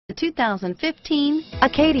The 2015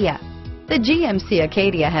 Acadia. The GMC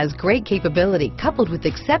Acadia has great capability coupled with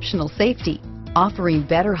exceptional safety, offering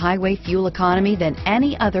better highway fuel economy than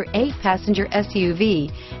any other 8-passenger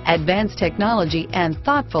SUV, advanced technology, and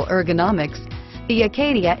thoughtful ergonomics. The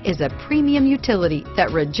Acadia is a premium utility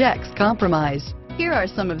that rejects compromise. Here are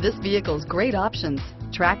some of this vehicle's great options: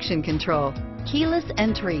 traction control, keyless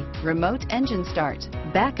entry, remote engine start,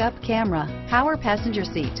 backup camera, power passenger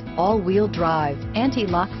seat, all-wheel drive,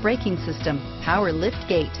 anti-lock braking system, power lift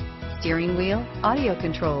gate, steering wheel audio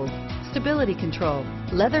controls, stability control,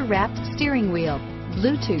 leather-wrapped steering wheel,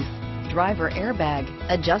 Bluetooth, driver airbag,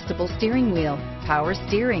 adjustable steering wheel, power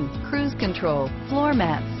steering, cruise control, floor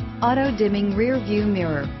mats, auto-dimming rear view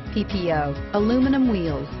mirror, PPO, aluminum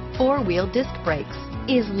wheels, 4-wheel disc brakes.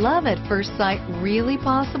 Is love at first sight really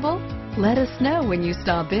possible? Let us know when you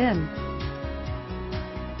stop in.